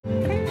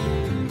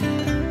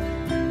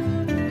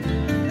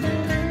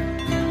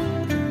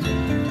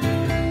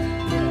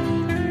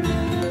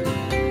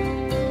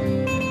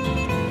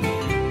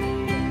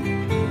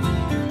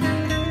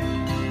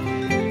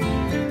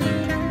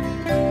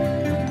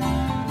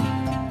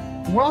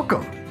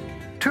Welcome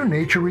to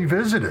Nature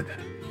Revisited,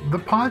 the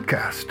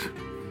podcast.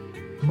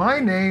 My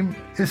name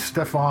is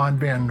Stefan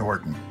Van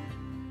Noorten,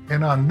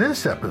 and on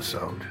this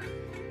episode,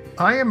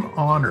 I am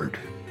honored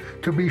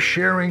to be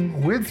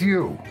sharing with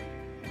you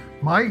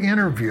my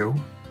interview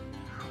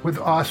with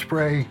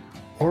Osprey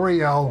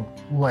Orielle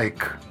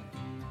Lake,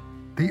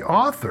 the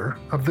author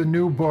of the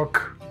new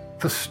book,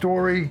 The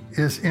Story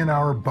is in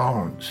Our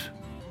Bones: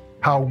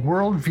 How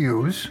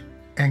Worldviews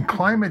and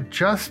Climate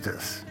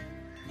Justice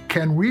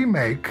Can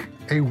Remake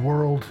a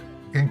World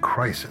in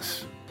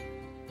Crisis.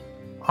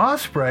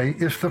 Osprey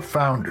is the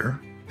founder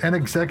and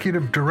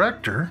executive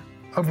director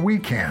of We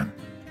Can,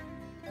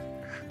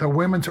 the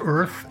Women's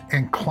Earth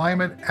and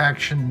Climate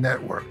Action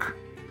Network.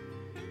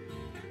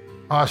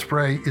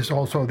 Osprey is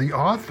also the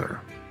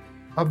author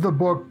of the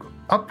book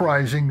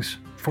Uprisings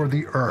for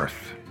the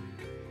Earth: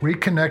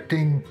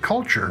 Reconnecting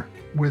Culture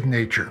with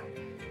Nature.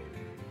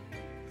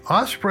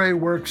 Osprey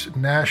works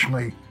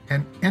nationally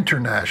and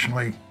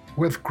internationally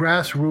with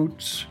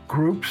grassroots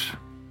groups,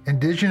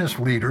 indigenous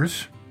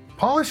leaders,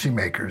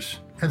 policymakers,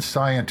 and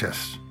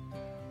scientists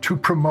to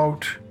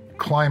promote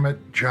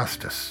climate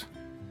justice.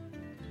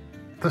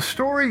 The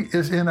Story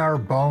is in Our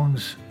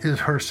Bones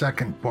is her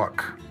second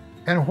book,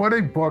 and what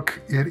a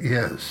book it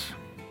is.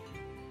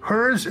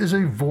 Hers is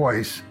a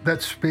voice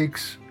that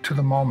speaks to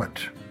the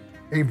moment,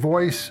 a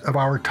voice of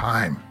our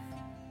time.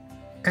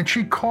 And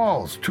she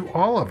calls to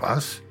all of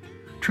us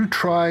to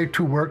try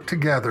to work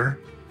together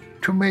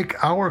to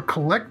make our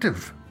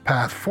collective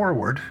path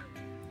forward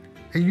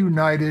a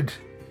united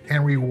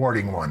and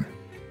rewarding one.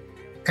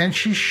 And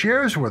she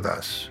shares with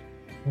us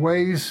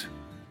ways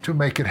to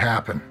make it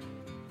happen.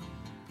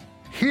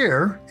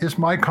 Here is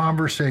my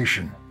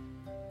conversation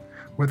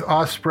with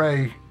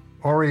Osprey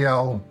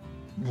Orielle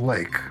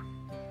Lake.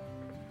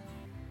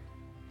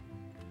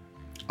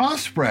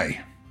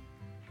 Osprey,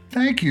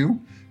 thank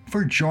you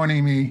for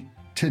joining me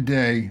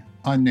today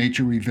on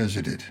Nature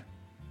Revisited.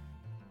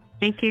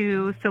 Thank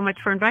you so much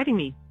for inviting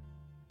me.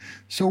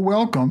 So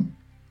welcome,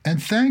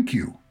 and thank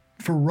you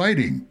for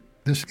writing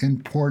this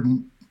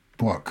important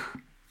book.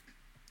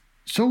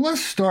 So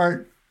let's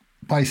start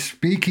by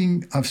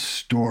speaking of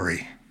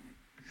story.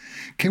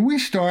 Can we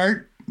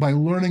start by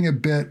learning a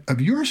bit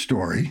of your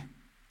story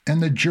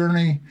and the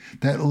journey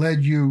that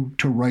led you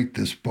to write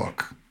this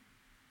book?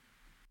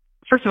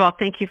 First of all,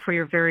 thank you for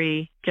your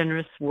very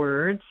generous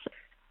words.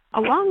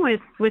 Along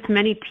with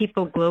many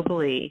people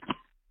globally,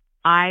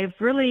 I've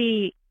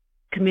really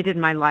committed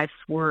my life's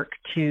work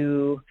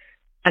to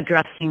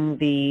addressing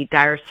the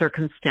dire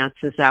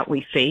circumstances that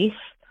we face,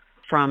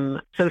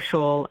 from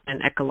social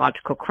and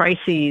ecological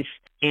crises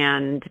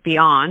and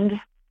beyond.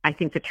 I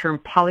think the term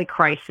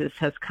polycrisis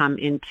has come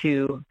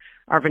into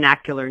our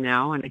vernacular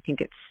now, and I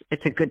think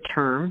it's a good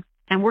term.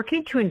 And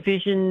working to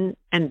envision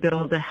and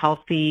build a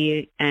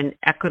healthy and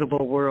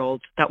equitable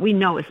world that we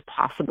know is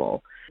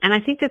possible. And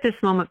I think that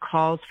this moment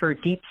calls for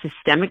deep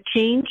systemic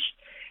change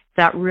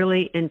that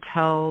really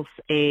entails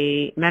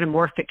a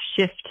metamorphic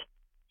shift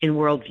in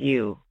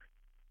worldview.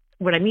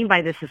 What I mean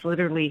by this is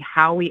literally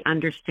how we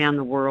understand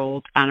the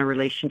world and a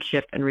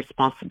relationship and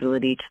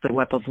responsibility to the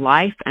web of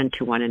life and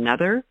to one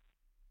another.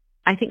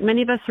 I think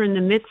many of us are in the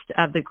midst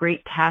of the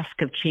great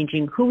task of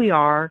changing who we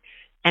are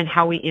and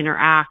how we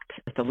interact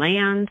with the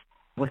land,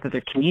 with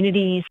other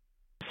communities.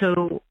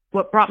 So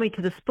what brought me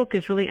to this book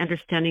is really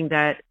understanding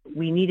that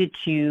we needed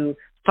to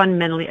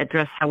fundamentally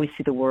address how we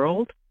see the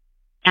world.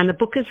 And the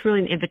book is really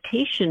an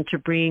invitation to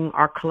bring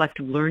our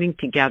collective learning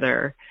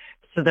together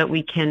so that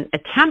we can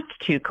attempt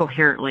to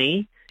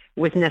coherently,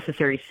 with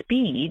necessary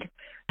speed,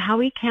 how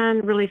we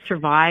can really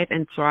survive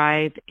and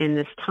thrive in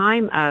this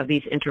time of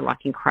these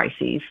interlocking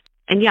crises.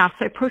 And yes,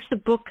 I approached the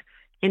book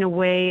in a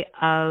way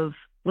of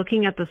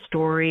looking at the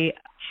story,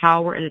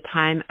 how we're in a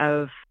time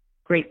of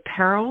great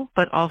peril,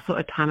 but also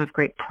a time of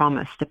great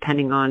promise,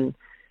 depending on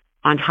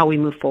how we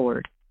move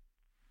forward.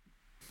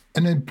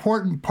 An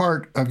important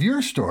part of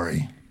your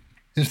story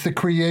is the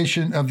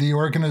creation of the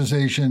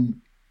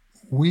organization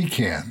We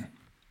Can,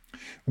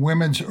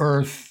 Women's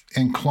Earth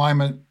and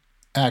Climate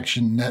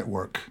Action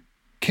Network.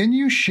 Can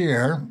you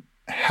share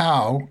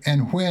how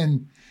and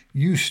when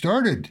you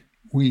started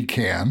We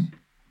Can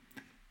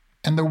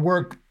and the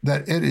work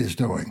that it is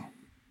doing?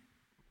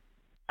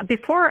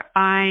 Before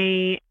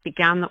I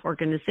began the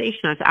organization,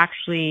 I was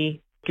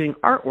actually doing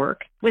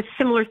artwork with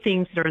similar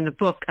themes that are in the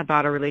book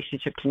about our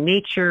relationship to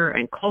nature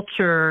and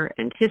culture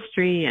and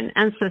history and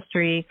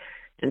ancestry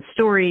and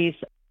stories.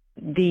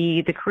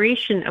 The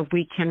creation of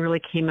We Can really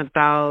came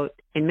about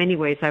in many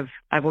ways. I've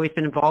always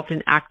been involved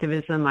in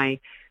activism. I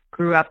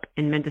grew up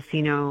in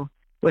Mendocino,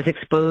 was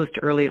exposed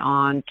early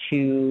on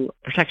to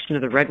protection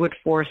of the redwood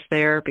forest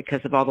there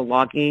because of all the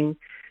logging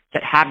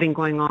that had been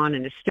going on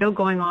and is still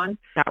going on.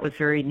 That was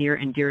very near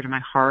and dear to my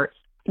heart.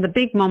 The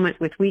big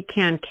moment with We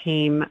Can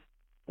came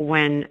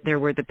when there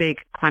were the big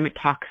climate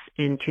talks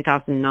in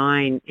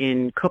 2009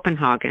 in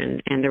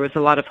Copenhagen, and there was a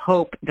lot of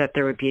hope that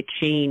there would be a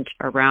change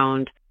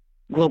around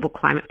global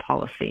climate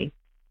policy.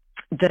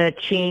 The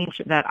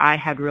change that I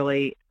had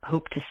really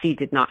hoped to see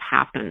did not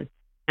happen.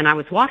 And I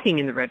was walking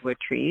in the redwood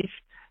trees,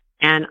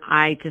 And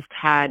I just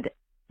had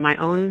my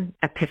own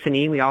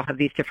epiphany. We all have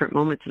these different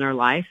moments in our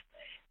life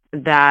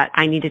that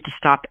I needed to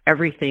stop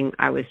everything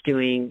I was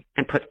doing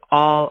and put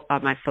all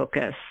of my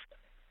focus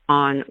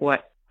on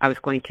what I was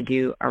going to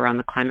do around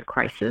the climate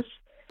crisis.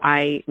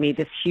 I made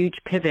this huge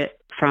pivot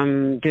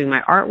from doing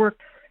my artwork,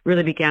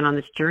 really began on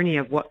this journey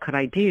of what could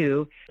I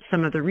do.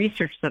 Some of the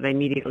research that I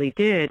immediately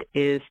did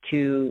is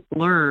to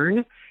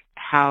learn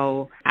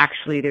how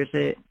actually there's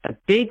a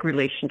big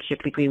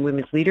relationship between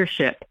women's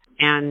leadership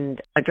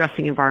and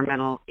addressing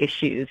environmental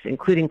issues,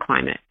 including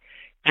climate,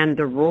 and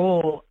the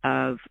role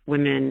of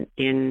women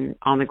in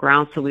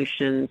on-the-ground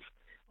solutions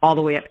all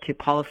the way up to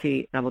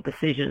policy level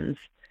decisions.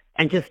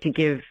 And just to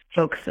give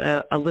folks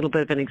a little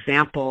bit of an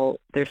example,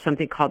 there's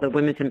something called the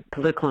Women's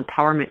Political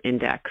Empowerment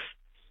Index.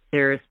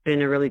 There's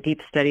been a really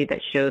deep study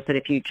that shows that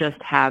if you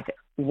just have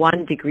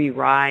 1 degree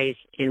rise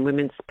in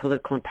women's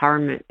political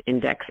empowerment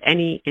index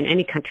in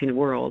any country in the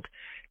world,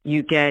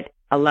 you get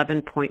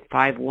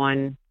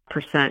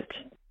 11.51%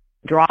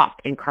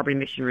 drop in carbon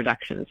emission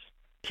reductions.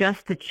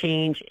 Just the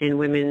change in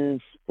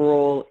women's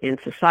role in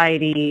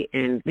society,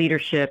 in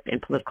leadership, in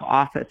political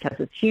office has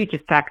a huge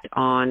effect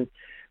on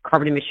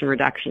carbon emission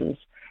reductions.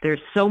 There's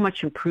so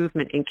much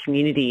improvement in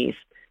communities,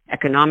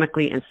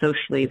 economically and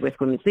socially, with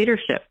women's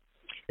leadership.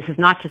 This is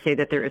not to say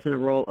that there isn't a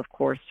role, of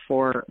course,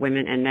 for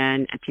women and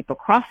men and people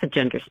across the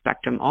gender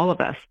spectrum, all of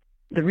us.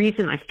 The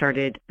reason I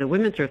started the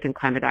Women's Earth and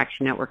Climate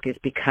Action Network is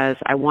because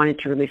I wanted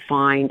to really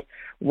find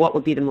what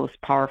would be the most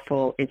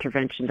powerful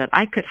intervention that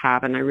I could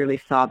have, and I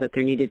really saw that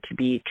there needed to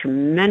be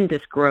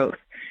tremendous growth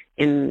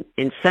in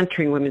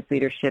centering women's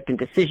leadership in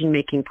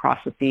decision-making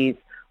processes,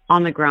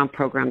 on-the-ground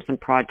programs and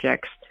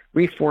projects,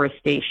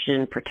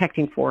 reforestation,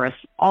 protecting forests,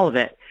 all of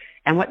it,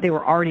 and what they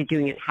were already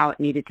doing and how it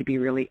needed to be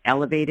really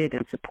elevated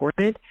and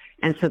supported.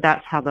 And so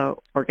that's how the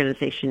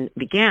organization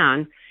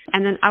began.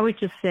 And then I would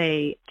just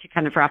say, to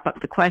kind of wrap up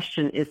the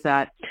question, is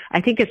that I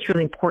think it's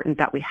really important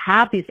that we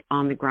have these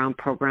on-the-ground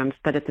programs,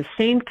 but at the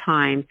same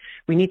time,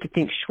 we need to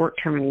think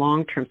short-term and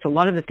long-term. So a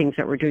lot of the things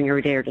that we're doing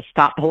every day are to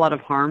stop a lot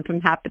of harm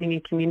from happening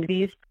in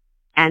communities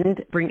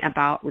and bring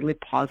about really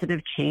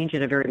positive change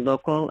at a very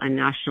local and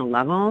national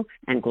level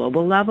and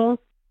global level.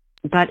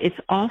 But it's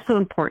also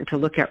important to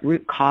look at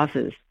root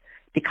causes,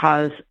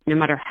 because no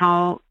matter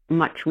how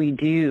much we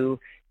do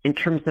in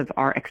terms of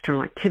our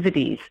external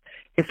activities,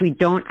 if we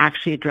don't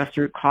actually address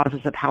the root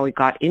causes of how we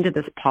got into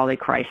this poly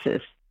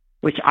crisis,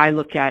 which I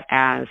look at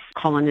as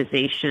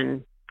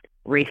colonization,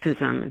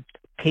 racism,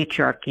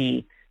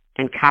 patriarchy,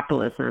 and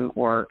capitalism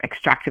or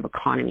extractive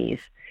economies,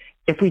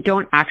 if we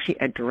don't actually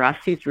address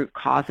these root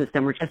causes,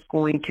 then we're just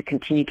going to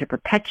continue to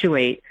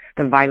perpetuate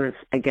the violence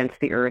against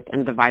the earth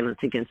and the violence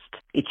against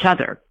each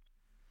other.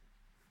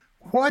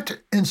 What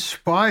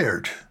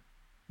inspired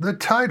the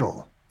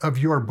title of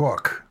your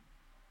book?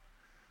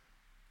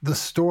 The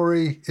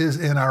story is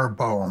in our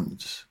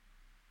bones.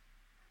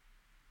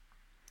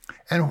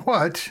 And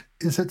what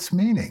is its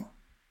meaning?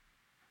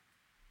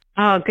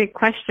 Oh, good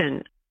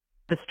question.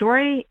 The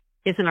story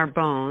is in our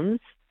bones,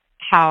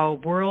 how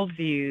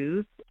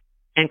worldviews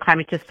and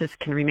climate justice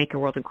can remake a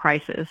world in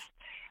crisis.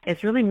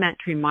 It's really meant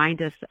to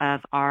remind us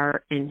of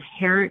our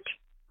inherent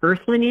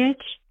earth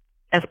lineage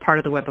as part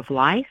of the web of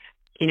life.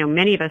 You know,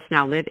 many of us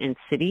now live in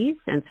cities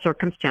and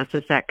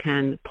circumstances that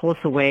can pull us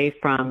away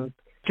from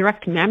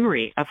direct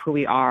memory of who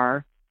we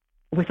are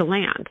with the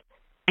land.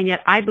 And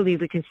yet I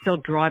believe we can still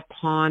draw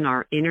upon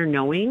our inner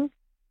knowing,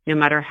 no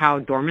matter how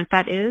dormant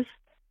that is.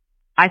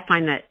 I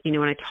find that, you know,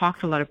 when I talk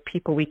to a lot of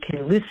people, we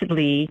can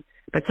lucidly,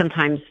 but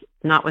sometimes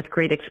not with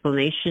great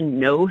explanation,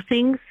 know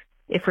things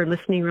if we're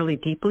listening really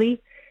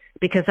deeply.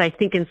 Because I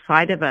think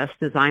inside of us,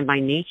 designed by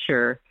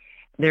nature,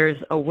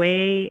 there's a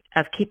way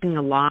of keeping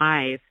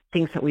alive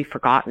things that we've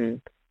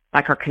forgotten,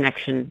 like our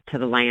connection to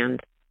the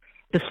land.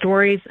 The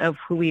stories of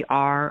who we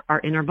are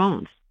in our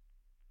bones,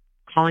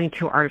 calling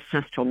to our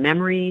ancestral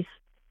memories.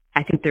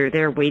 I think they're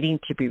there waiting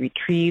to be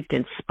retrieved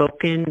and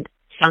spoken,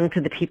 sung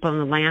to the people in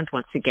the land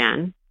once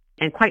again.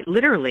 And quite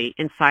literally,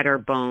 inside our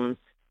bones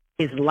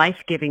is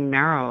life-giving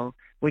marrow,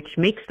 which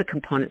makes the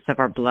components of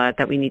our blood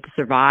that we need to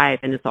survive,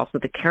 and is also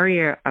the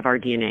carrier of our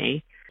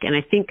DNA. And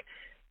I think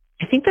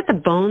that the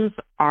bones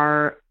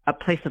are a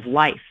place of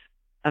life,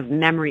 of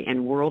memory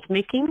and world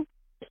making.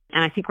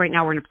 And I think right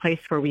now we're in a place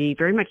where we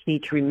very much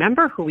need to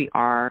remember who we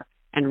are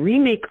and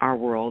remake our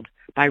world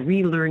by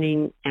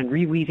relearning and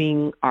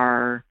reweaving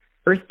our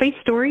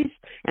earth-based stories.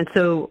 And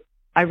so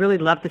I really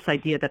love this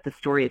idea that the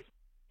story is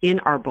in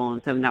our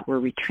bones and that we're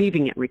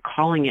retrieving it,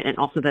 recalling it, and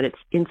also that it's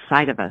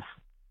inside of us.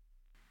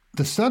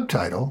 The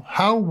subtitle,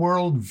 How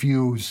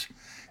Worldviews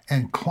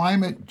and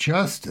Climate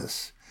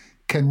Justice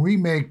Can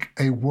Remake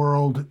a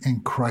World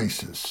in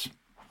Crisis.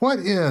 What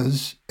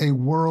is a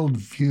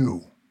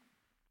worldview?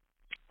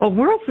 Well,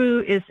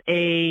 worldview is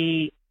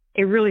a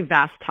really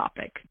vast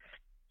topic.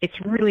 It's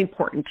really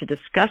important to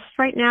discuss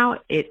right now.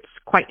 It's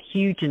quite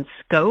huge in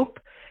scope.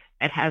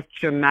 It has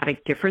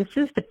dramatic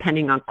differences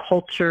depending on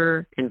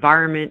culture,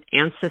 environment,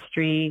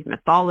 ancestry,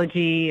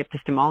 mythology,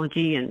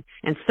 epistemology, and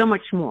so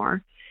much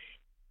more.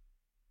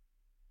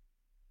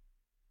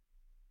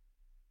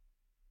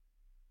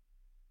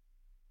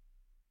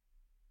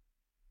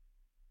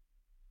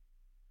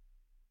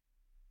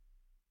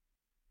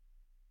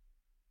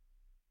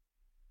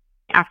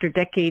 After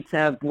decades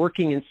of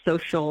working in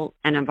social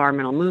and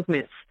environmental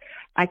movements,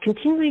 I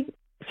continually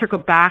circle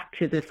back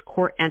to this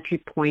core entry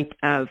point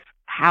of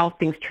how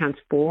things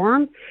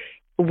transform,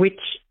 which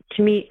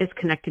to me is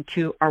connected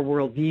to our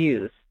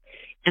worldviews.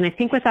 And I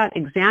think without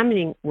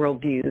examining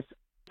worldviews,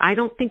 I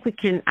don't think we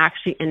can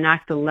actually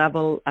enact the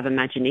level of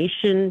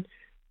imagination,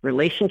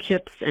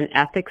 relationships, and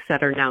ethics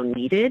that are now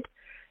needed.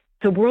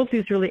 So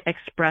worldviews really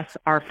express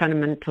our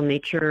fundamental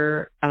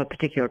nature of a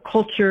particular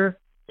culture,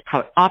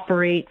 how it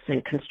operates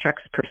and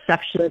constructs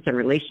perceptions and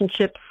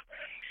relationships.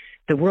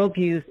 The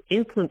worldviews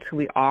influence who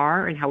we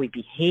are and how we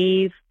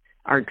behave,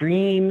 our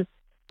dreams,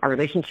 our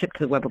relationship to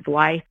the web of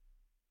life.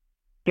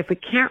 If we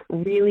can't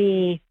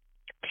really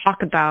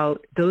talk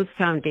about those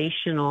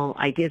foundational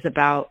ideas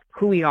about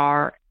who we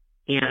are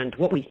and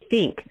what we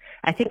think,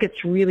 I think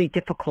it's really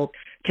difficult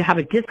to have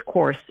a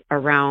discourse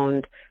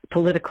around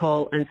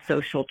political and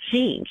social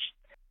change.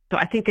 So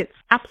I think it's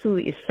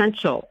absolutely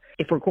essential.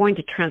 If we're going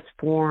to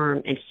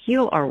transform and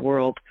heal our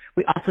world,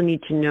 we also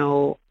need to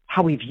know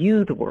how we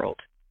view the world.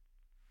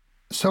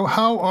 So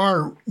how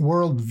are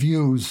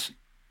worldviews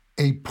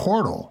a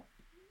portal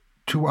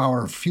to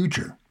our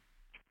future?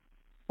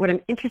 What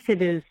I'm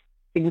interested in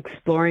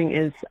exploring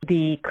is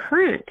the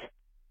current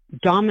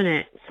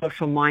dominant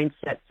social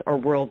mindsets or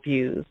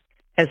worldviews.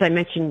 As I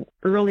mentioned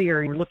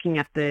earlier, we're looking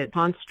at the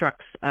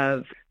constructs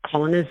of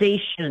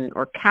colonization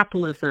or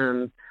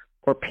capitalism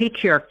or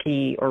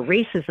patriarchy or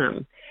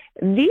racism.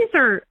 These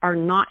are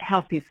not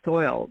healthy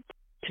soil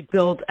to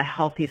build a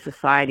healthy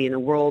society in a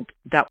world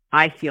that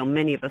I feel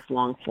many of us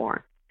long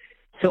for.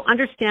 So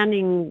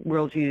understanding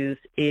worldviews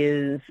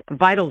is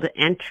vital to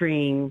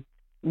entering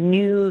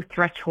new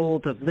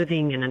thresholds of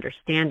living and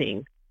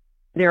understanding.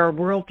 There are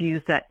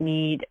worldviews that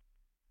need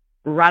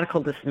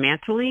radical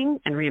dismantling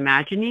and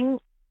reimagining,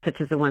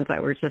 such as the ones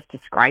that we're just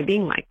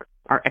describing, like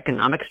our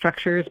economic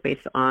structures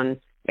based on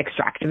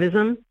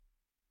extractivism.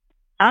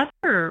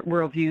 Other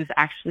worldviews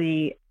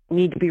actually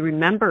need to be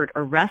remembered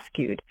or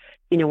rescued.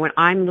 When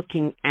I'm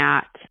looking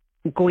at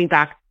going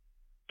back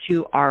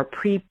to our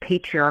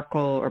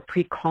pre-patriarchal or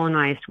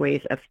pre-colonized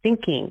ways of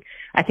thinking,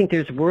 I think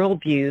there's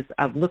worldviews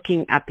of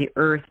looking at the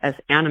earth as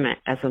animate,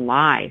 as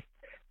alive,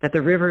 that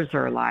the rivers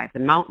are alive, the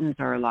mountains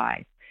are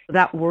alive.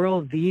 That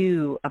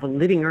worldview of a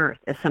living earth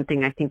is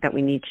something I think that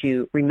we need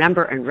to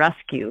remember and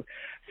rescue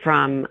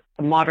from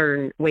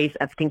modern ways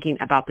of thinking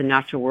about the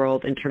natural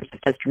world in terms of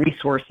just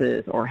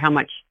resources or how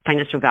much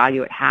financial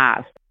value it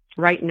has.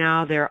 Right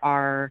now, there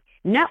are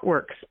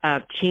networks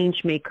of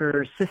change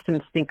makers,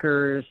 systems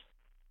thinkers,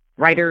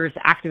 writers,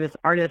 activists,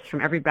 artists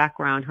from every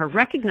background who are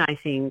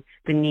recognizing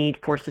the need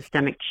for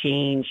systemic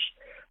change.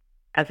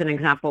 As an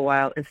example,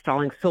 while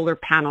installing solar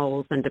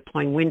panels and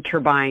deploying wind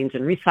turbines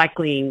and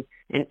recycling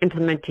and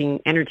implementing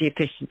energy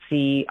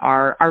efficiency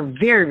are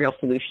very real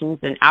solutions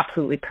and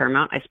absolutely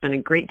paramount. I spend a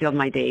great deal of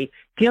my day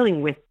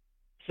dealing with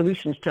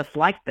solutions just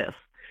like this.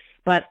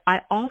 But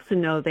I also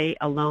know they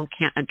alone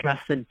can't address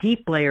the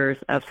deep layers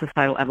of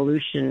societal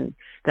evolution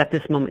that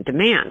this moment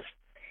demands.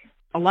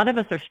 A lot of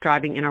us are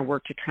striving in our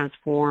work to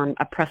transform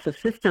oppressive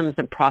systems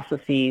and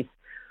processes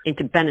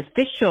into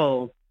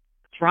beneficial,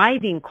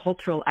 thriving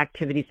cultural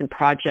activities and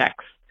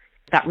projects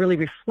that really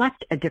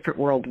reflect a different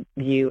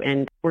worldview.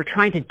 And we're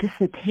trying to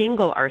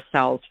disentangle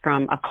ourselves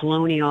from a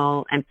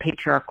colonial and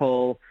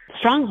patriarchal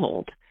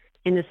stronghold.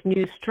 In this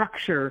new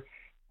structure,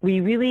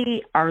 we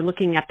really are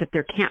looking at that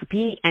there can't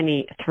be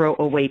any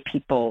throwaway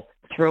people,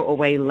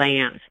 throwaway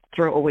lands,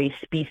 throwaway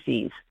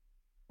species.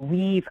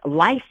 Weave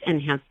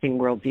life-enhancing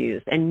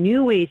worldviews and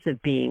new ways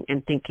of being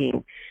and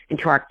thinking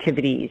into our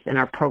activities and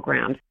our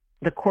programs.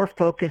 The core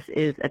focus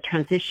is a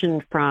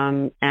transition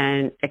from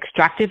an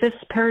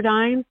extractivist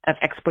paradigm of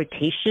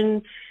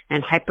exploitation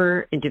and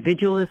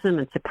hyper-individualism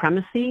and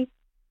supremacy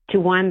to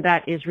one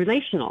that is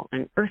relational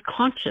and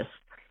earth-conscious,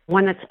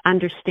 one that's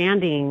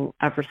understanding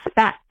of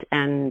respect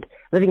and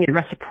living in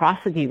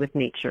reciprocity with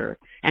nature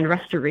and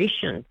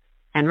restoration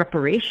and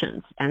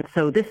reparations. And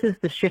so this is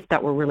the shift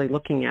that we're really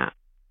looking at.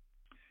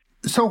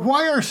 So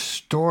why are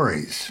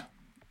stories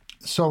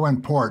so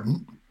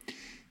important?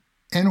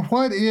 And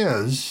what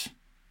is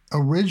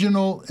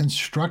original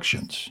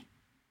instructions?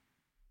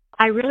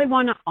 I really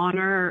want to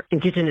honor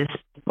Indigenous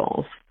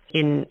peoples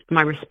in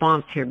my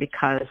response here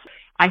because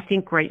I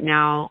think right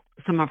now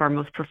some of our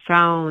most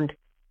profound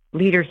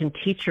leaders and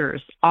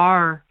teachers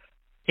are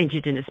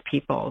Indigenous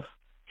peoples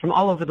from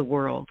all over the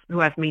world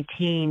who have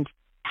maintained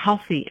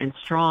healthy and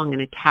strong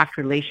and intact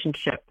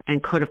relationship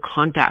and code of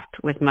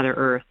conduct with Mother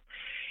Earth.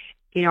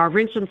 Our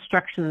original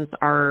instructions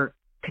are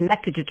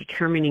connected to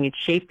determining and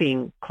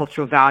shaping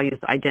cultural values,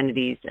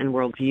 identities, and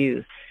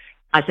worldviews.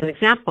 As an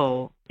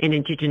example, in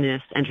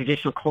Indigenous and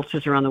traditional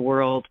cultures around the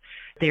world,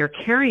 they are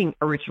carrying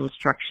original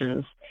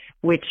instructions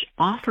which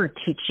offer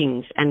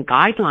teachings and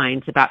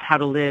guidelines about how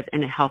to live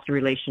in a healthy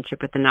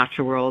relationship with the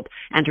natural world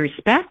and to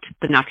respect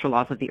the natural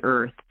laws of the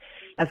earth.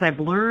 As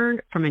I've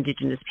learned from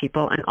Indigenous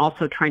people and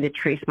also trying to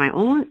trace my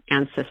own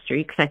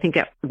ancestry, because I think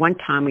at one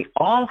time we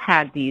all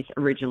had these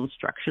original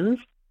instructions,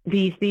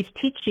 These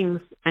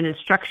teachings and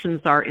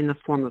instructions are in the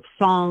form of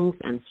songs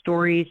and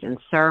stories and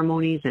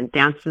ceremonies and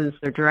dances.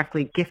 They're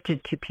directly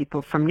gifted to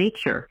people from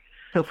nature.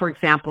 So, for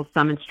example,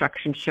 some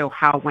instructions show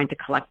how when to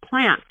collect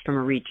plants from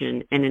a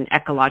region in an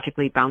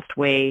ecologically balanced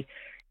way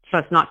so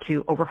as not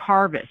to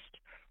overharvest,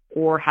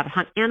 or how to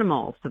hunt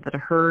animals so that a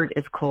herd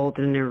is culled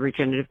in a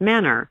regenerative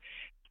manner.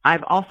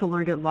 I've also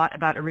learned a lot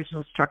about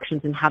original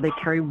instructions and how they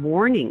carry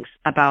warnings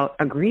about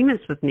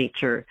agreements with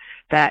nature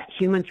that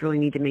humans really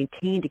need to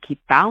maintain to keep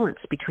balance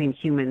between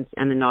humans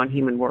and the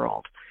non-human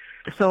world.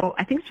 So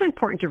I think it's really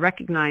important to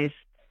recognize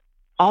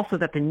also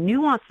that the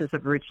nuances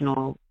of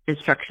original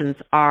instructions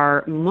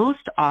are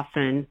most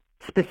often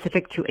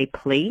specific to a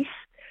place,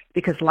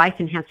 because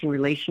life-enhancing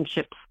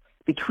relationships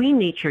between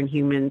nature and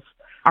humans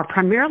are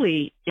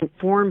primarily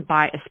informed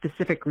by a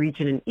specific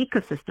region and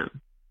ecosystem.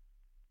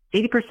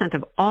 80%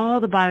 of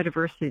all the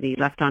biodiversity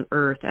left on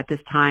Earth at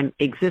this time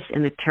exists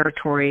in the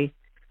territory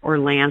or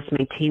lands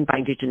maintained by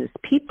Indigenous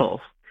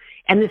peoples.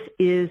 And this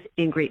is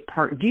in great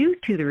part due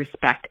to the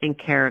respect and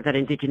care that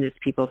Indigenous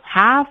peoples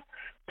have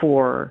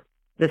for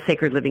the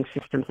sacred living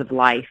systems of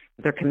life,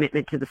 their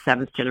commitment to the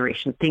seventh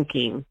generation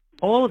thinking.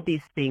 All of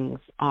these things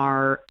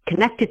are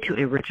connected to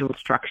original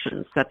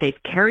instructions that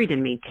they've carried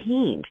and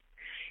maintained.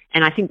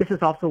 And I think this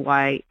is also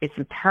why it's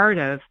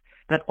imperative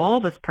that all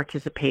of us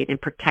participate in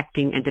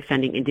protecting and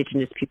defending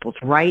Indigenous peoples'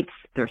 rights,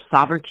 their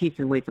sovereignties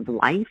and ways of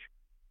life,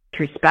 to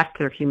respect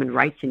their human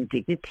rights and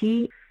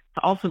dignity.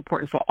 It's also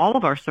important for all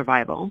of our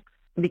survival,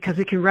 because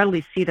we can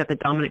readily see that the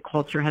dominant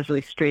culture has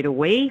really strayed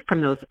away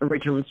from those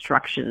original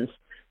instructions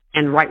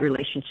and right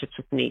relationships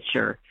with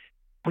nature.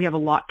 We have a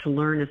lot to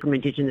learn from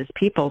Indigenous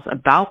peoples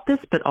about this,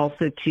 but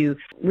also to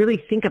really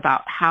think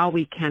about how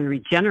we can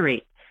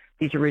regenerate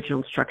these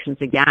original instructions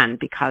again,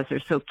 because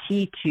they're so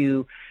key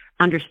to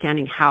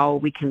understanding how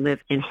we can live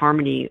in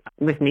harmony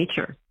with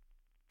nature.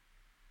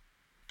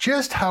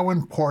 Just how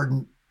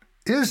important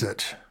is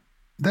it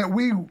that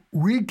we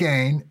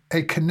regain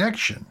a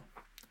connection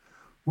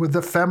with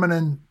the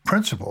feminine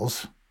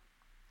principles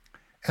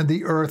and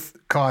the earth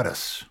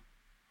goddess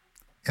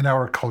in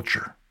our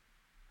culture?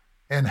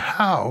 And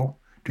how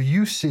do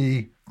you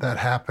see that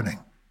happening?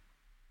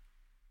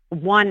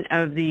 One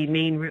of the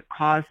main root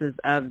causes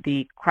of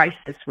the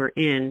crisis we're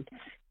in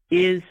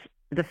is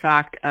the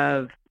fact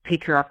of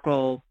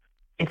patriarchal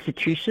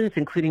institutions,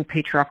 including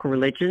patriarchal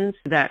religions,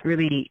 that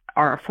really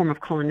are a form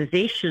of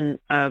colonization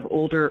of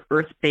older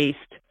earth-based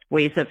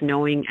ways of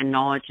knowing and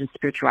knowledge and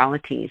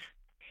spiritualities.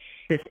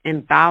 This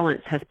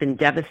imbalance has been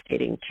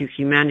devastating to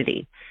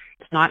humanity.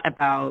 It's not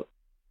about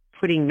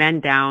putting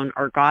men down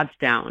or gods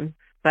down,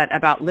 but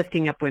about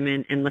lifting up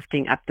women and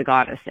lifting up the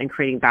goddess and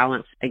creating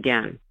balance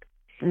again.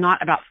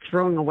 Not about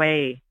throwing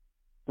away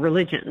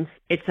religions.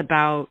 It's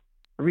about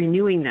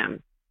renewing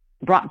them,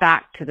 brought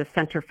back to the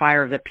center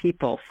fire of the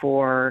people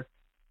for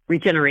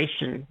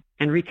regeneration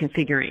and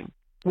reconfiguring.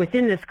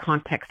 Within this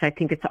context, I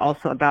think it's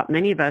also about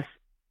many of us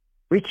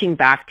reaching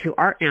back to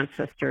our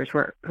ancestors,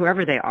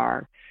 whoever they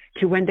are,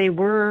 to when they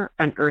were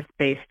an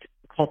earth-based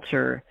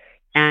culture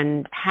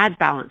and had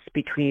balance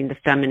between the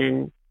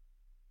feminine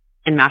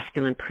and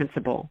masculine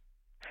principle.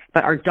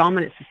 But our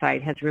dominant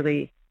society has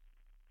really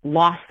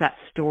lost that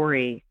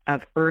story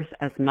of Earth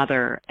as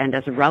mother and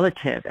as a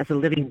relative, as a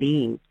living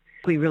being.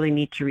 We really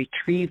need to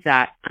retrieve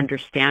that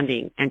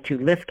understanding and to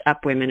lift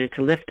up women and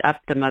to lift up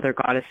the mother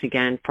goddess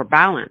again for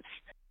balance.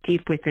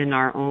 Deep within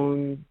our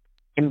own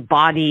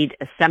embodied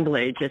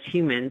assemblage as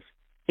humans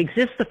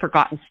exists the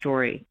forgotten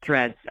story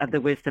threads of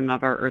the wisdom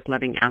of our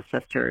earth-loving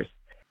ancestors.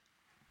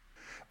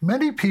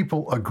 Many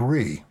people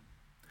agree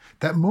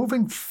that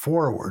moving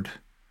forward,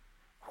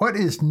 what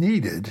is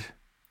needed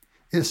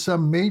is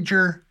some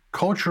major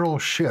cultural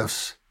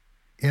shifts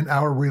in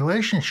our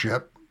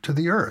relationship to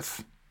the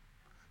earth,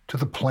 to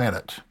the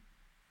planet.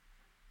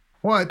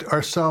 What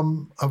are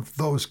some of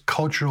those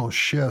cultural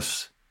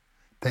shifts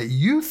that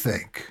you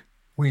think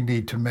we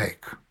need to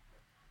make?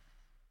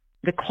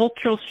 The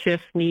cultural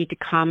shifts need to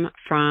come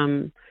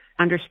from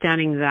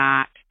understanding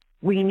that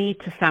we need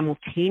to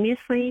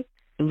simultaneously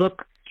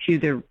look to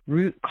the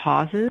root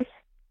causes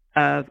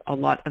of a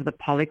lot of the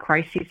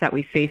polycrises that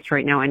we face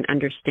right now and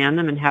understand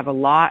them and have a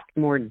lot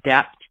more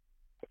depth.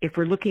 If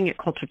we're looking at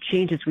cultural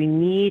changes, we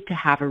need to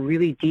have a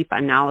really deep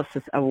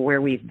analysis of where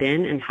we've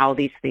been and how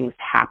these things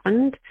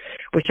happened,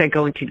 which I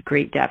go into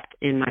great depth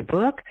in my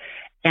book.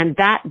 And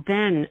that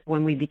then,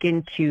 when we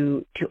begin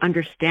to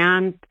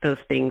understand those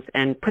things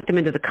and put them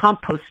into the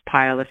compost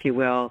pile, if you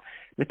will,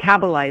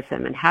 metabolize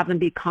them and have them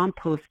be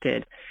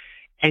composted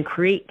and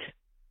create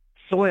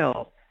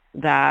soil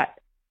that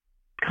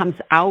comes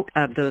out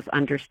of those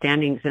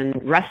understandings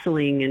and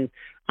wrestling and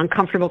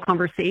uncomfortable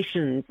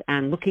conversations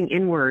and looking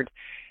inward,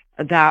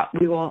 that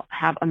we will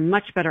have a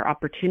much better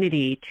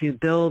opportunity to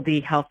build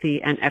the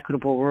healthy and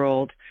equitable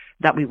world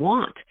that we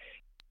want.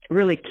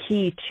 Really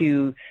key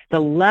to the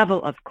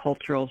level of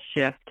cultural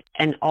shift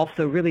and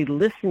also really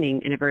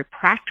listening in a very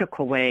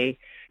practical way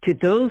to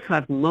those who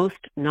have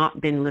most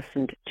not been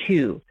listened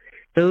to,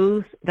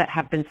 those that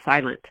have been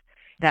silent.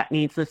 That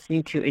means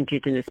listening to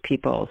Indigenous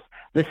peoples,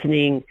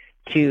 listening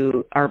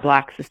to our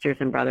Black sisters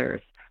and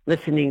brothers,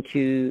 listening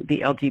to the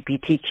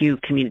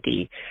LGBTQ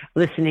community,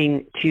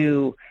 listening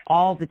to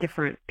all the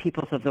different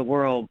peoples of the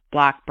world,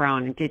 Black,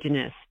 Brown,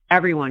 Indigenous,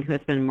 everyone who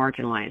has been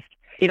marginalized.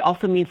 It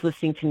also means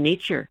listening to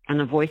nature and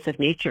the voice of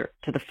nature,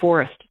 to the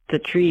forest, the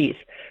trees,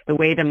 the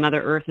way the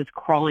Mother Earth is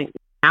crawling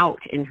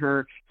out in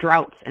her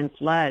droughts and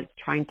floods,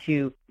 trying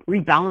to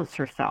rebalance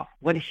herself.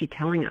 What is she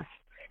telling us?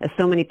 As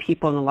so many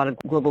people in a lot of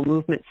global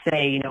movements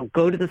say,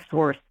 go to the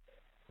source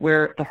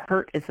where the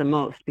hurt is the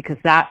most, because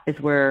that is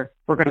where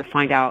we're going to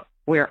find out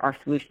where our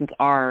solutions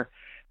are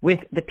with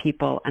the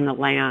people and the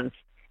lands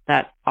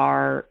that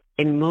are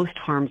in most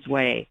harm's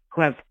way,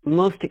 who have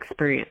most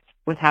experience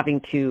with having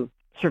to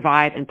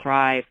survive and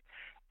thrive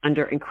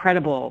under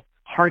incredible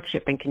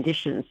hardship and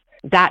conditions.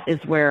 That is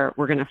where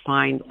we're going to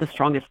find the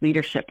strongest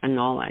leadership and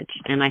knowledge.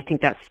 And I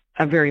think that's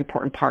a very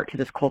important part to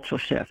this cultural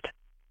shift.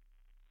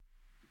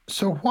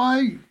 So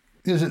why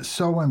is it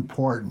so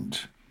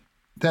important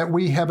that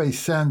we have a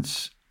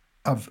sense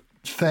of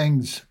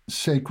things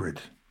sacred?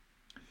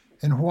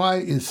 And why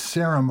is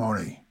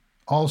ceremony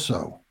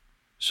also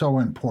so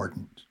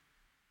important?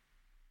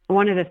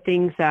 One of the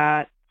things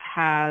that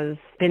has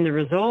been the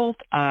result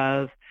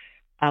of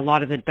a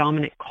lot of the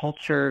dominant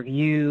culture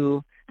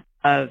view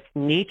of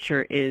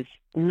nature is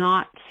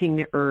not seeing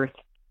the earth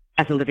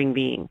as a living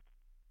being,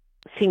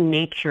 seeing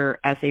nature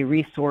as a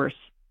resource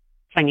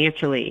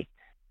financially,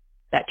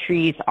 that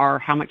trees are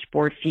how much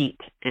board feet,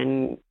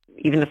 and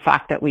even the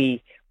fact that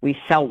we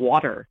sell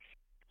water.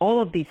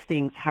 All of these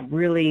things have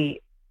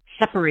really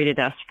separated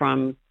us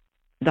from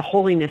the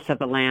holiness of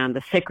the land,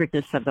 the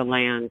sacredness of the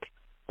land,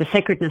 the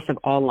sacredness of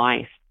all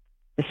life,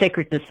 the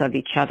sacredness of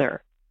each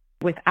other.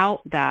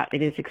 Without that,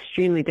 it is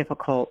extremely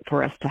difficult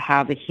for us to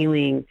have the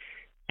healing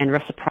and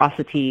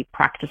reciprocity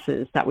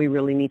practices that we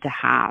really need to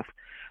have.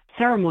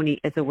 Ceremony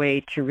is a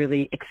way to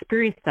really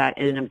experience that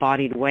in an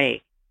embodied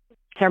way.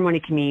 Ceremony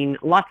can mean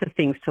lots of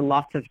things to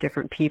lots of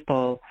different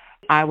people.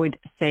 I would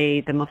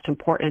say the most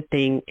important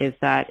thing is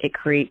that it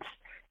creates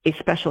a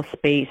special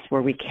space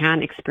where we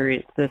can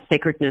experience the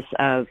sacredness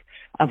of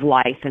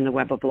life and the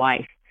web of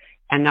life.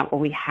 And that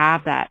when we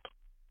have that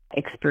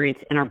experience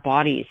in our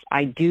bodies,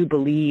 I do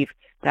believe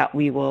that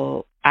we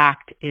will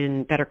act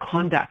in better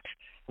conduct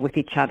with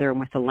each other and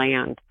with the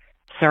land.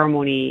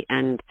 Ceremony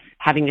and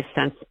having a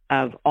sense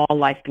of all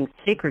life being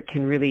sacred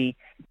can really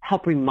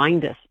help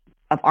remind us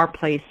of our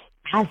place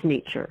as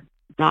nature,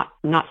 not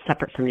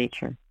separate from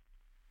nature.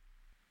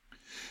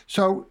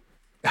 So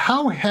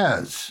how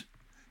has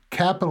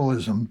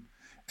capitalism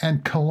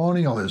and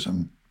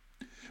colonialism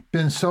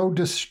been so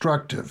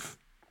destructive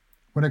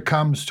when it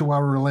comes to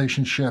our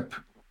relationship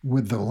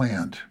with the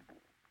land?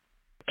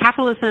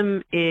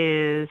 Capitalism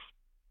is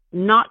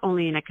not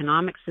only an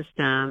economic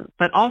system,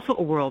 but also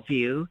a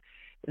worldview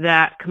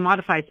that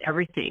commodifies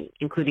everything,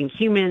 including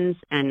humans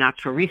and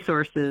natural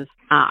resources.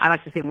 I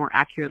like to say more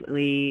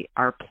accurately,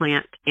 our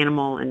plant,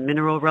 animal, and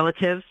mineral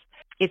relatives.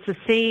 It's the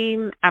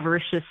same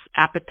avaricious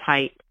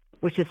appetite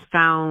which is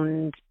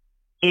found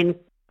in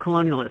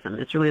colonialism.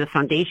 It's really the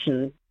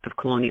foundation of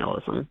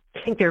colonialism.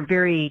 I think they're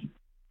very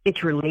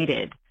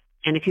interrelated.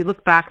 And if you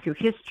look back through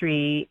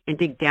history and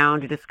dig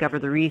down to discover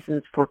the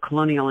reasons for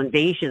colonial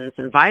invasions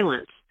and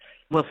violence,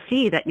 we'll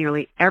see that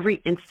nearly every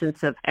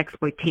instance of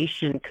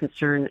exploitation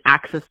concerned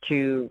access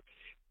to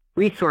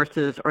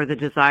resources or the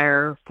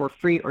desire for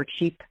free or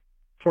cheap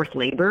forced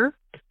labor.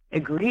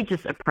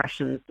 Egregious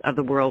oppressions of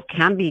the world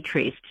can be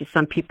traced to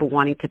some people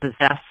wanting to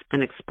possess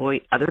and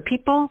exploit other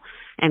people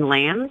and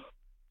lands,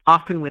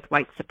 often with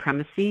white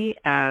supremacy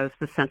as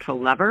the central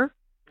lever.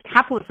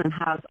 Capitalism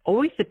has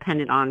always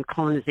depended on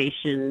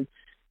colonization,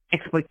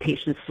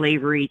 exploitation,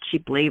 slavery,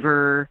 cheap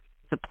labor,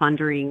 the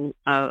plundering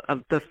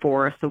of the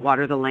forest, the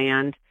water, the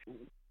land.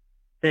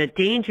 The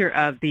danger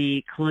of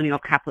the colonial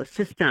capitalist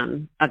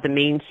system, of the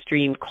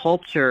mainstream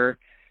culture,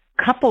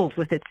 coupled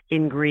with its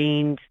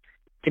ingrained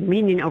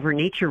dominion over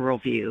nature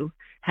worldview,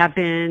 have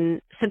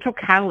been central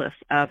catalysts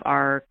of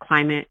our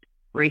climate,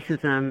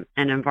 racism,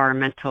 and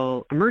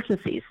environmental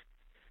emergencies.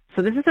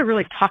 So this is a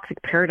really toxic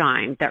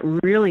paradigm that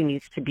really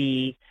needs to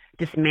be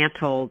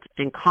dismantled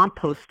and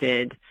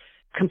composted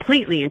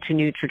completely into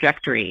new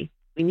trajectory.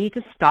 We need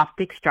to stop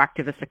the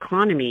extractivist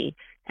economy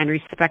and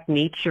respect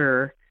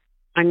nature.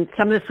 And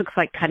some of this looks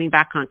like cutting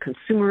back on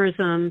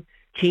consumerism,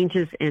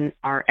 changes in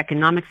our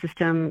economic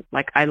system.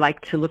 Like I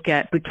like to look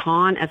at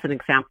Bhutan as an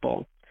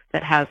example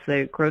that has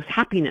the gross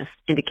happiness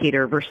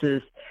indicator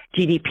versus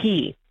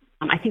GDP.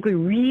 I think we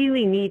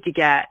really need to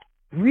get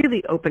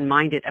really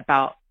open-minded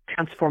about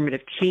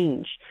transformative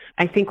change.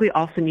 I think we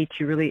also need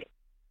to really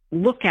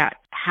look at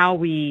how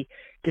we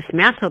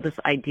dismantle this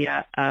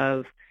idea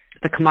of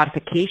the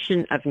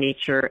commodification of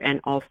nature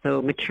and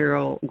also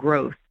material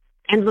growth,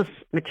 endless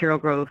material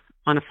growth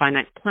on a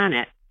finite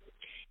planet.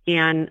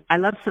 And I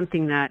love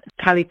something that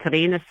Kylie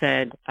Terena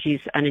said. She's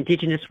an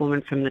indigenous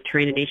woman from the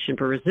Terena Nation,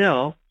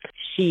 Brazil.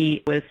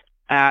 She was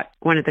at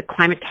one of the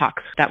climate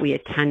talks that we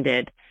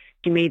attended.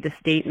 She made the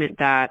statement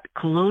that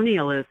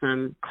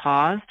colonialism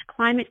caused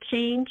climate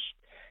change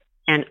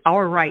and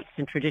our rights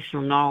and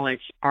traditional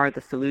knowledge are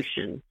the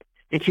solution.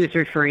 And she was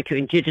referring to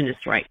indigenous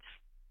rights.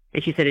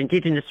 And she said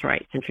indigenous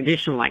rights and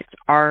traditional rights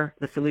are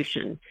the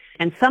solution.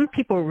 And some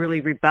people really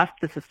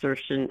rebuffed this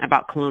assertion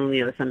about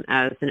colonialism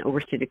as an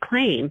overstated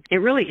claim. It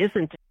really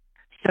isn't.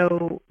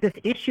 So this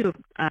issue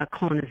of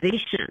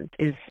colonization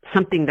is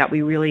something that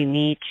we really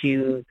need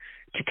to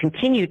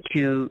continue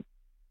to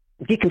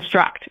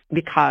deconstruct,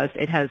 because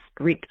it has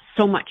wreaked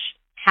so much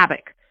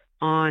havoc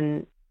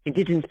on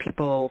indigenous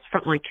peoples,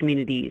 frontline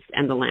communities,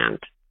 and the land.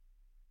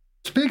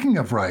 Speaking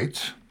of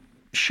rights,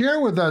 share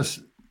with us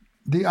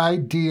the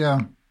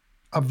idea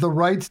of the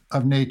rights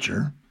of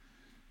nature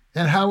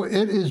and how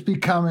it is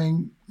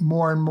becoming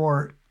more and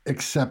more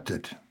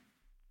accepted.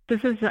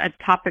 This is a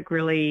topic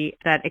really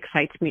that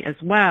excites me as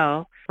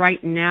well.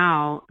 Right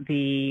now,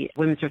 the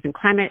Women's Earth and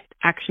Climate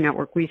Action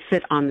Network, we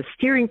sit on the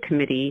steering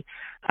committee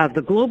of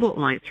the Global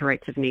Alliance for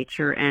Rights of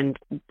Nature, and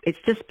it's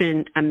just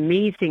been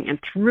amazing and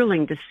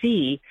thrilling to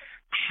see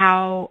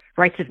how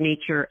rights of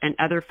nature and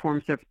other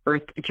forms of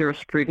earth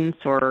jurisprudence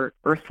or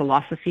earth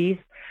philosophies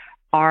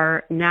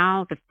are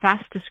now the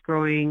fastest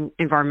growing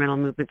environmental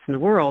movements in the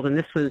world. And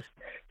this was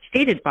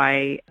stated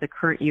by the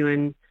current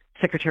UN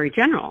Secretary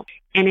General.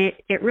 And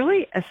it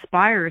really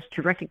aspires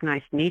to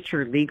recognize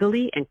nature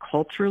legally and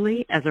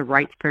culturally as a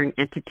rights-bearing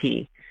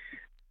entity.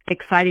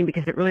 Exciting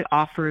because it really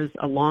offers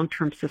a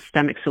long-term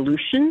systemic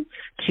solution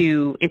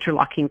to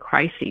interlocking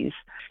crises,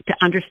 to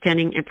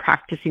understanding and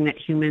practicing that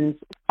humans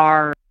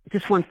are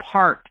just one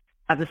part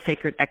of the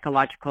sacred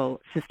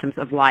ecological systems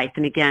of life.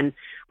 And again,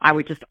 I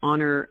would just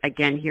honor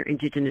again here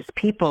indigenous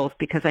peoples,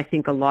 because I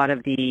think a lot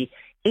of the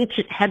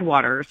ancient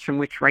headwaters from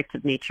which the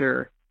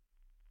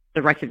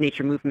rights of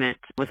nature movement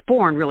was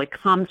born really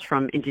comes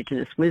from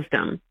indigenous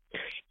wisdom.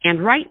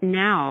 And right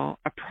now,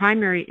 a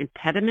primary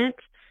impediment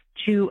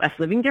to us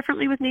living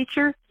differently with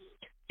nature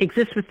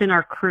exists within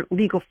our current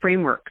legal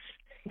frameworks.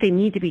 They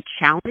need to be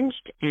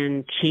challenged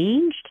and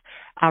changed.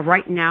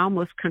 Right now,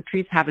 most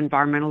countries have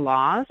environmental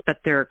laws, but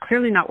they're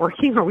clearly not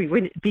working, or we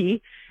wouldn't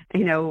be,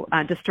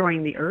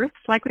 destroying the earth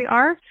like we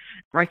are.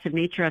 Rights of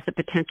nature has the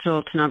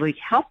potential to not only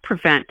help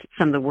prevent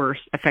some of the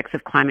worst effects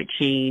of climate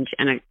change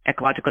and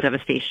ecological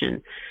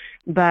devastation,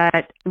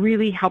 but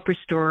really help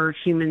restore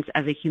humans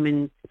as a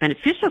human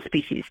beneficial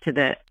species to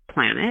the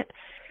planet.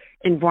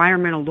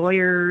 Environmental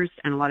lawyers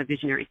and a lot of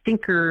visionary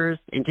thinkers,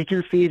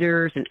 indigenous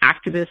leaders, and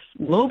activists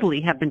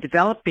globally have been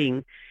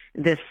developing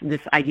this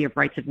idea of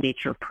rights of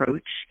nature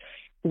approach,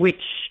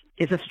 which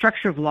is a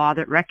structure of law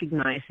that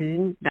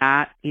recognizes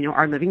that,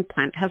 our living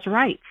planet has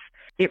rights.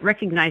 It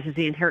recognizes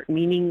the inherent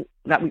meaning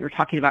that we were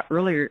talking about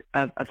earlier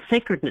of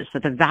sacredness,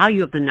 of the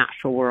value of the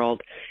natural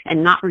world,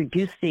 and not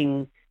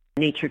reducing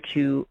nature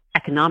to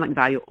economic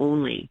value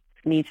only.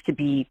 It needs to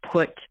be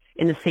put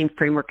in the same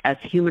framework as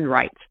human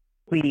rights.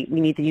 We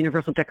need the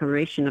Universal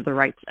Declaration of the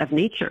Rights of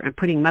Nature, and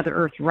putting Mother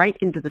Earth right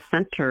into the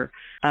center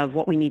of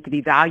what we need to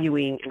be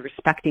valuing and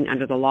respecting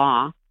under the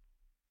law.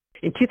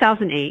 In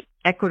 2008,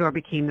 Ecuador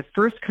became the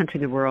first country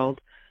in the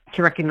world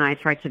to recognize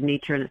rights of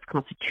nature in its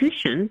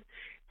constitution,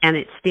 and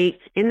it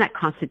states in that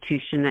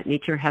constitution that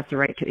nature has the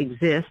right to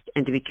exist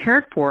and to be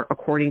cared for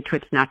according to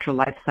its natural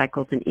life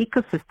cycles and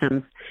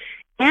ecosystems,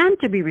 and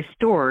to be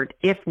restored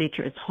if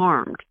nature is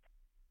harmed.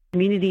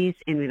 Communities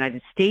in the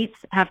United States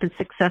have been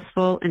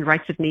successful in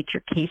rights of nature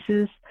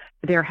cases.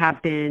 There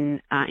have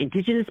been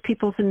indigenous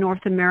peoples in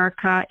North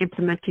America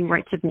implementing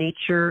rights of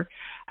nature.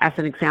 As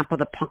an example,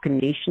 the Ponca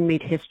Nation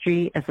made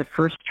history as the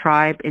first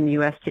tribe in the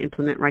U.S. to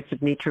implement rights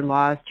of nature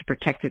laws to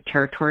protect their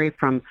territory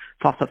from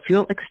fossil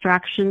fuel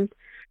extraction.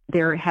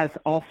 There has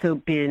also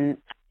been,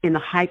 in the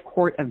High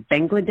Court of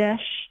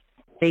Bangladesh,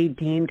 they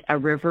deemed a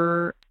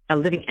river a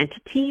living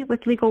entity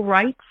with legal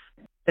rights.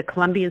 The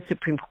Colombian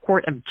Supreme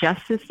Court of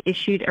Justice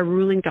issued a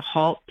ruling to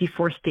halt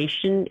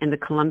deforestation in the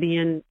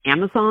Colombian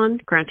Amazon,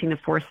 granting the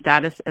forest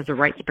status as a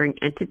rights-bearing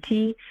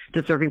entity,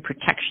 deserving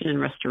protection and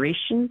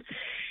restoration.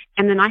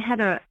 And then I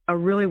had a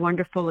really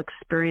wonderful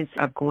experience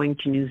of going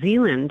to New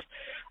Zealand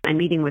and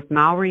meeting with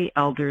Maori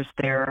elders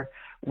there,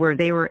 where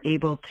they were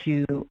able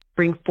to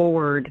bring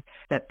forward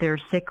that their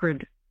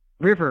sacred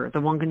river, the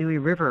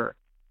Wanganui River,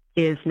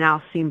 is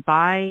now seen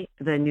by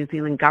the New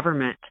Zealand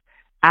government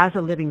as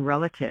a living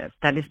relative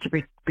that is to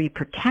be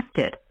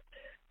protected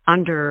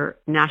under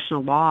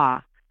national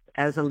law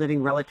as a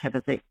living relative,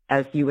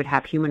 as you would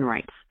have human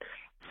rights.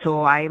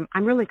 So I'm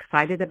really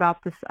excited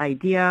about this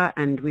idea,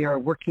 and we are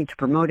working to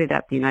promote it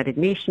at the United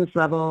Nations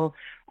level,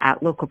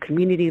 at local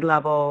community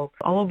level,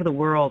 all over the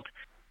world.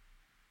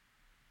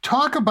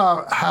 Talk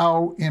about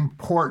how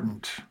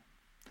important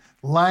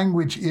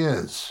language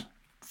is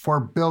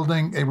for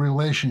building a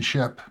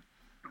relationship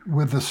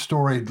with the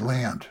storied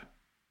land.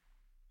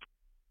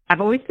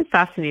 I've always been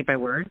fascinated by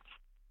words,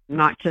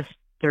 not just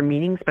their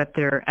meanings, but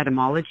their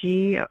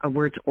etymology, a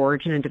word's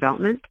origin and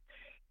development,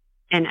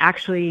 and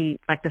actually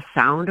like the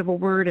sound of a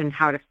word and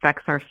how it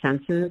affects our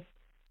senses,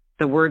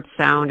 the word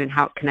sound and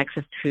how it connects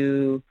us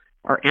to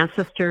our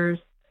ancestors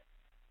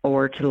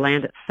or to the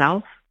land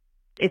itself.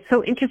 It's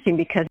so interesting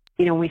because,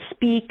 we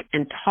speak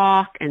and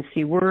talk and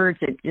see words.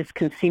 It just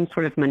can seem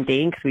sort of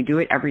mundane because we do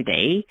it every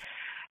day.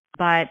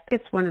 But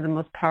it's one of the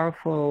most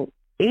powerful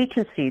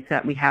agencies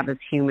that we have as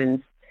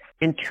humans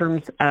in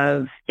terms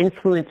of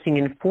influencing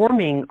and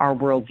forming our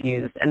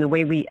worldviews and the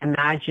way we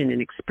imagine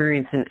and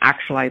experience and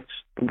actualize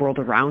the world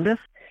around us.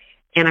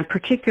 And I'm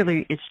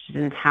particularly interested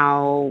in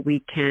how we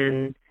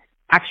can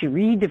actually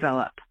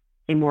redevelop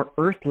a more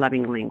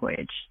earth-loving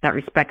language that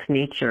respects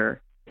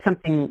nature.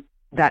 Something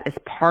that is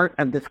part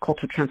of this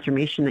cultural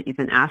transformation that you've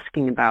been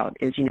asking about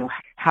is,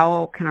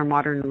 how can our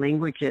modern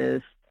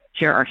languages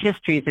share our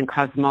histories and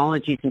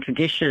cosmologies and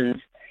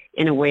traditions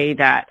in a way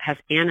that has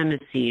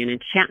animacy and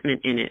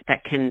enchantment in it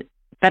that can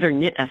better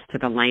knit us to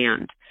the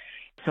land.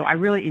 So I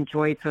really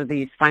enjoyed sort of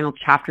these final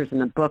chapters in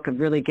the book of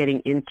really getting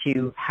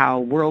into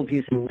how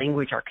worldviews and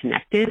language are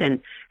connected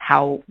and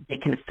how they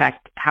can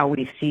affect how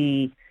we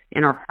see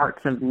in our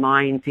hearts and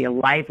minds the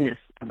aliveness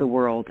of the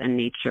world and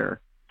nature.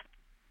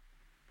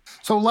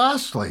 So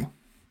lastly,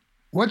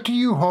 what do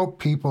you hope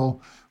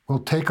people will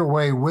take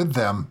away with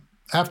them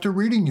after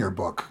reading your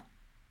book?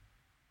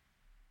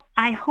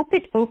 I hope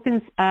it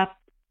opens up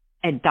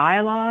a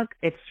dialogue.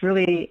 It's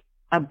really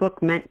a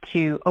book meant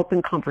to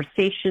open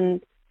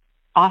conversation,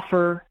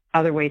 offer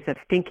other ways of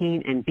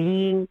thinking and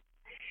being,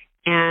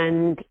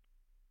 and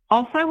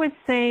also I would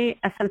say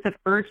a sense of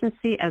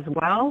urgency as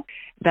well,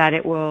 that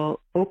it will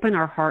open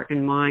our heart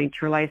and mind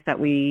to realize that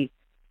we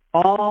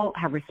all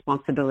have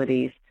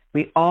responsibilities.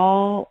 We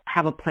all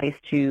have a place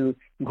to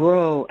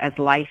grow as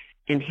life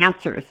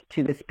enhancers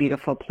to this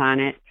beautiful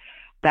planet,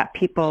 that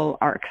people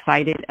are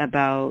excited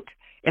about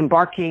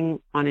embarking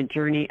on a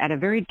journey at a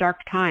very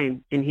dark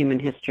time in human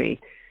history.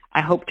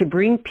 I hope to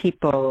bring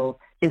people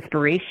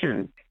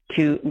inspiration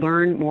to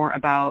learn more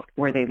about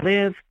where they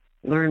live,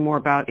 learn more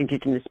about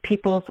Indigenous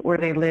peoples where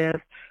they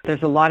live.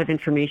 There's a lot of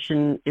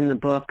information in the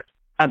book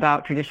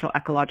about traditional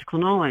ecological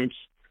knowledge,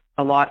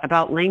 a lot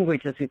about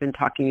language, as we've been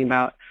talking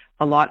about,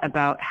 a lot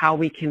about how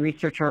we can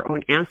research our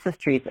own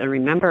ancestries and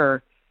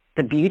remember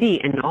the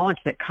beauty and knowledge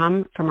that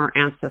come from our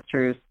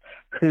ancestors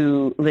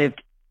who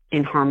lived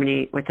in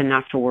harmony with the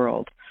natural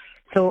world.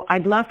 So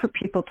I'd love for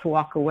people to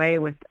walk away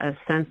with a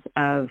sense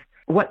of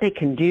what they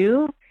can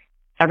do.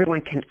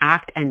 Everyone can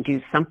act and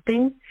do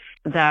something,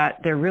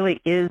 that there really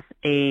is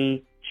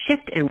a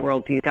shift in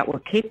worldview that we're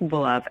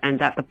capable of, and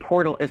that the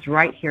portal is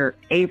right here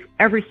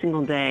every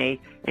single day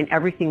in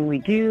everything we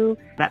do,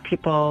 that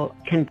people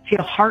can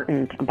feel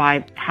heartened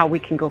by how we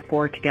can go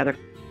forward together.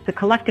 It's a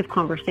collective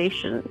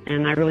conversation,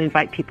 and I really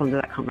invite people into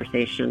that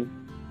conversation.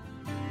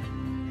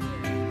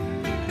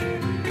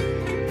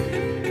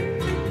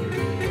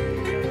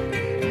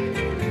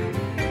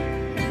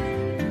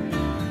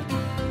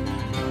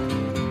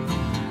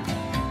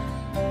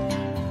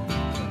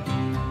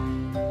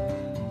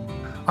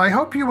 I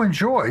hope you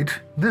enjoyed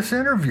this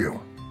interview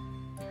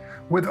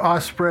with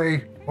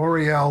Osprey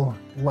Orielle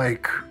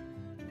Lake,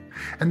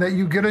 and that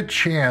you get a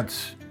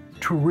chance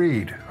to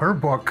read her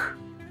book,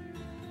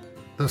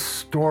 The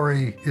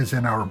Story is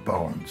in Our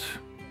Bones.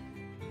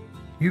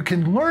 You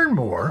can learn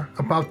more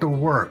about the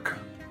work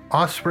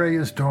Osprey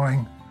is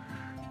doing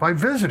by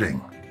visiting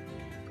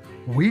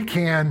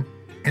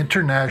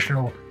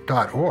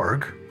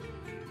wecaninternational.org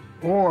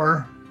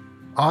or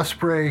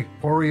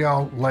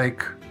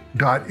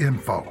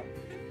ospreyoriellelake.info.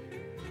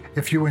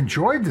 If you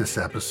enjoyed this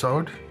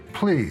episode,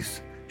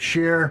 please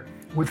share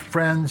with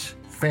friends,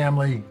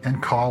 family,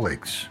 and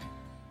colleagues.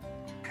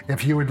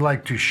 If you would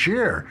like to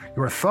share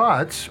your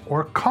thoughts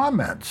or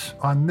comments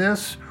on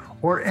this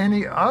or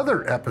any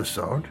other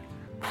episode,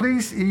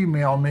 please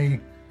email me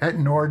at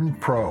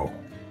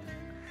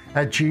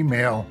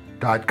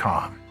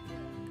noordenpro@gmail.com.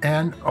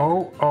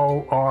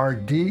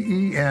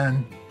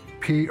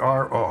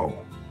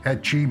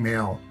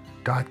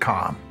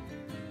 noordenpro@gmail.com.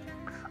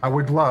 I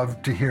would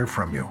love to hear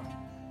from you.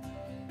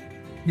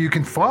 You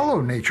can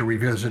follow Nature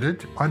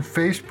Revisited on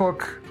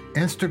Facebook,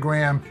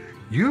 Instagram,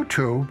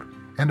 YouTube,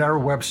 and our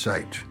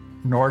website,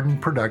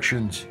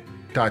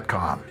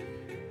 noordenproductions.com.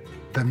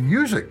 The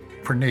music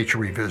for Nature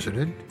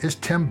Revisited is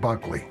Tim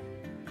Buckley,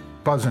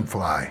 Buzz and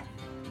Fly.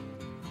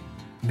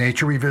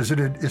 Nature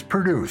Revisited is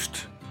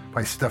produced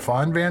by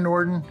Stefan Van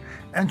Orden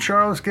and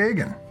Charles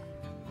Gagan.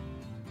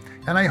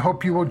 And I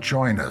hope you will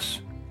join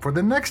us for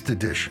the next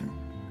edition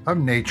of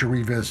Nature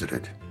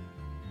Revisited.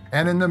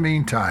 And in the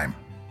meantime,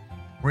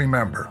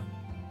 remember,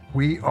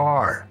 we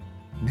are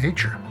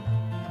nature.